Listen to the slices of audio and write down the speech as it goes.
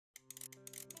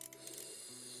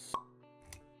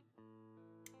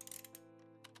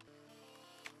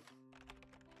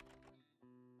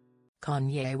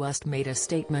Kanye West made a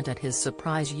statement at his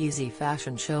surprise Yeezy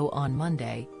fashion show on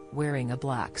Monday, wearing a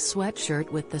black sweatshirt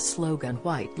with the slogan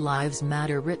 "White Lives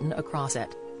Matter" written across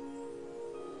it.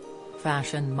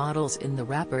 Fashion models in the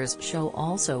rapper's show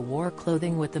also wore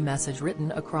clothing with the message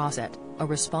written across it, a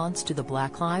response to the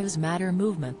Black Lives Matter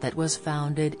movement that was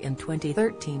founded in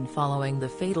 2013 following the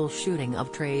fatal shooting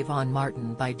of Trayvon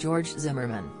Martin by George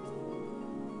Zimmerman.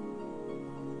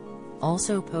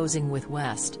 Also posing with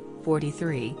West,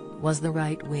 43, was the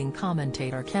right-wing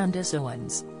commentator Candace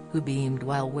Owens, who beamed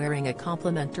while wearing a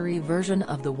complimentary version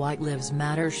of the White Lives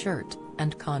Matter shirt,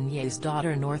 and Kanye's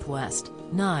daughter Northwest,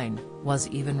 9, was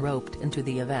even roped into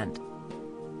the event.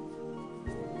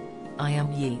 "I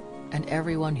am Ye, and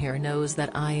everyone here knows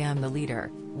that I am the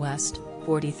leader," West,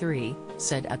 43,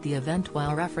 said at the event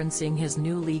while referencing his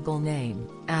new legal name,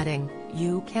 adding,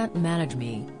 "You can't manage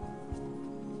me."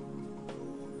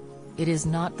 It is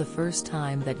not the first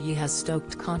time that Ye has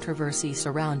stoked controversy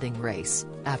surrounding race,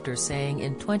 after saying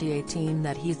in 2018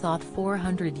 that he thought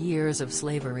 400 years of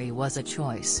slavery was a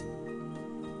choice.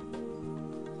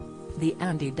 The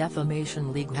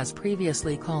Anti-Defamation League has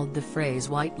previously called the phrase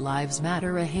 "White Lives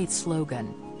Matter" a hate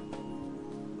slogan.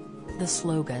 The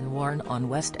slogan worn on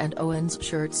West and Owens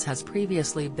shirts has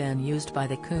previously been used by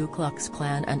the Ku Klux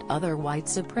Klan and other white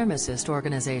supremacist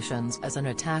organizations as an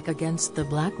attack against the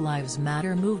Black Lives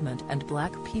Matter movement and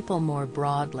black people more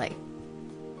broadly.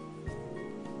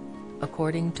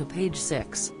 According to Page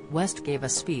 6, West gave a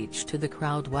speech to the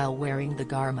crowd while wearing the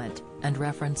garment, and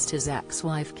referenced his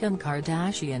ex-wife Kim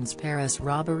Kardashian's Paris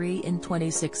robbery in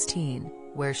 2016,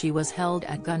 where she was held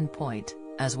at gunpoint,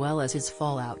 as well as his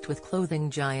fallout with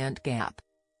clothing giant Gap.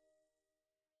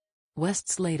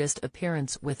 West's latest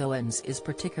appearance with Owens is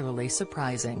particularly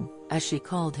surprising, as she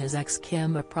called his ex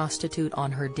Kim a prostitute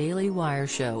on her Daily Wire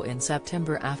show in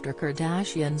September after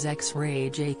Kardashian's ex Ray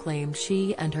J claimed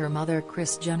she and her mother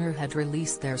Kris Jenner had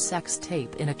released their sex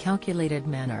tape in a calculated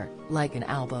manner, like an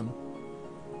album.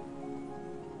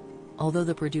 Although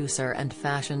the producer and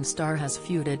fashion star has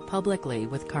feuded publicly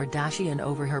with Kardashian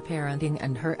over her parenting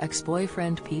and her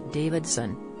ex-boyfriend Pete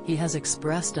Davidson, he has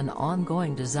expressed an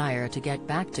ongoing desire to get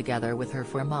back together with her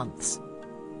for months.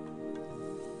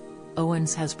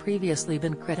 Owens has previously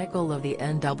been critical of the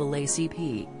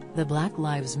NAACP, the Black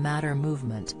Lives Matter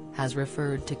movement, has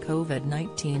referred to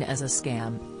COVID-19 as a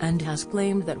scam, and has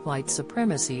claimed that white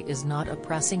supremacy is not a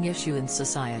pressing issue in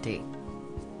society.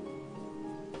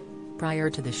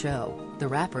 Prior to the show, the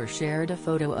rapper shared a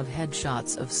photo of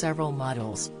headshots of several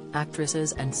models,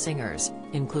 actresses and singers,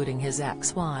 including his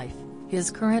ex-wife,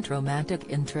 his current romantic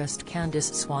interest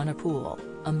Candace Swanepoel,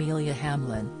 Amelia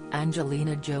Hamlin,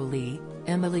 Angelina Jolie,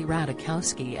 Emily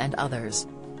Ratajkowski and others.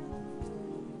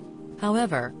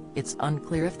 However, it's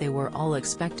unclear if they were all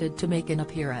expected to make an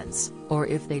appearance, or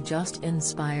if they just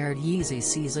inspired Yeezy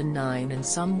Season 9 in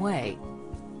some way.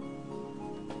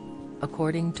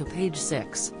 According to Page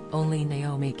 6, only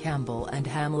Naomi Campbell and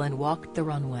Hamlin walked the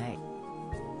runway.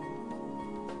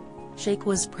 Shake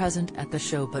was present at the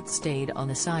show but stayed on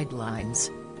the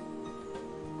sidelines.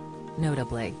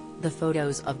 Notably, the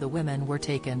photos of the women were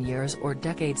taken years or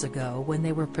decades ago when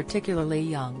they were particularly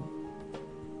young.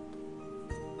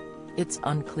 It's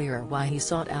unclear why he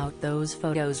sought out those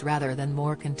photos rather than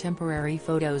more contemporary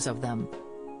photos of them.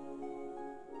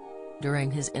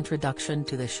 During his introduction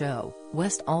to the show,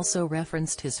 West also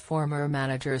referenced his former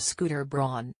manager Scooter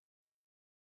Braun.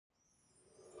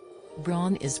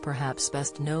 Braun is perhaps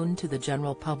best known to the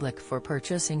general public for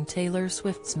purchasing Taylor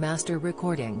Swift's master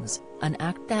recordings, an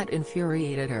act that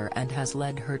infuriated her and has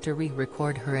led her to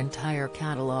re-record her entire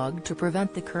catalog to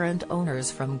prevent the current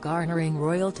owners from garnering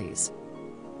royalties.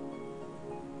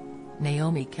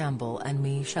 Naomi Campbell and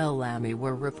Michelle Lamy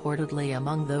were reportedly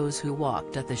among those who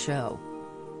walked at the show.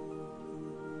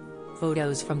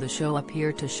 Photos from the show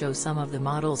appear to show some of the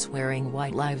models wearing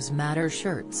White Lives Matter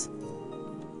shirts.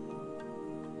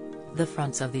 The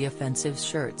fronts of the offensive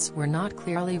shirts were not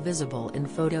clearly visible in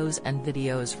photos and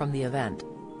videos from the event.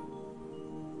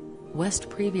 West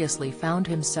previously found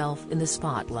himself in the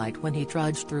spotlight when he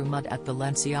trudged through mud at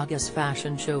Balenciaga's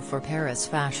fashion show for Paris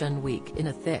Fashion Week in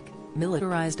a thick,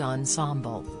 militarized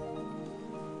ensemble.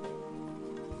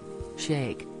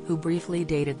 Shake, who briefly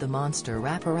dated the monster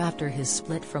rapper after his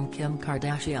split from Kim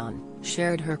Kardashian,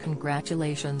 shared her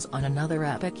congratulations on another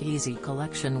epic Yeezy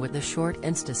collection with the short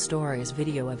Insta Stories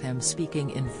video of him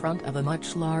speaking in front of a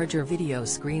much larger video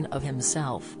screen of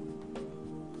himself.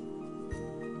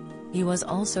 He was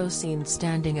also seen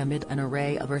standing amid an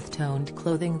array of earth-toned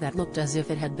clothing that looked as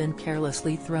if it had been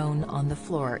carelessly thrown on the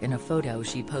floor in a photo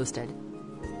she posted.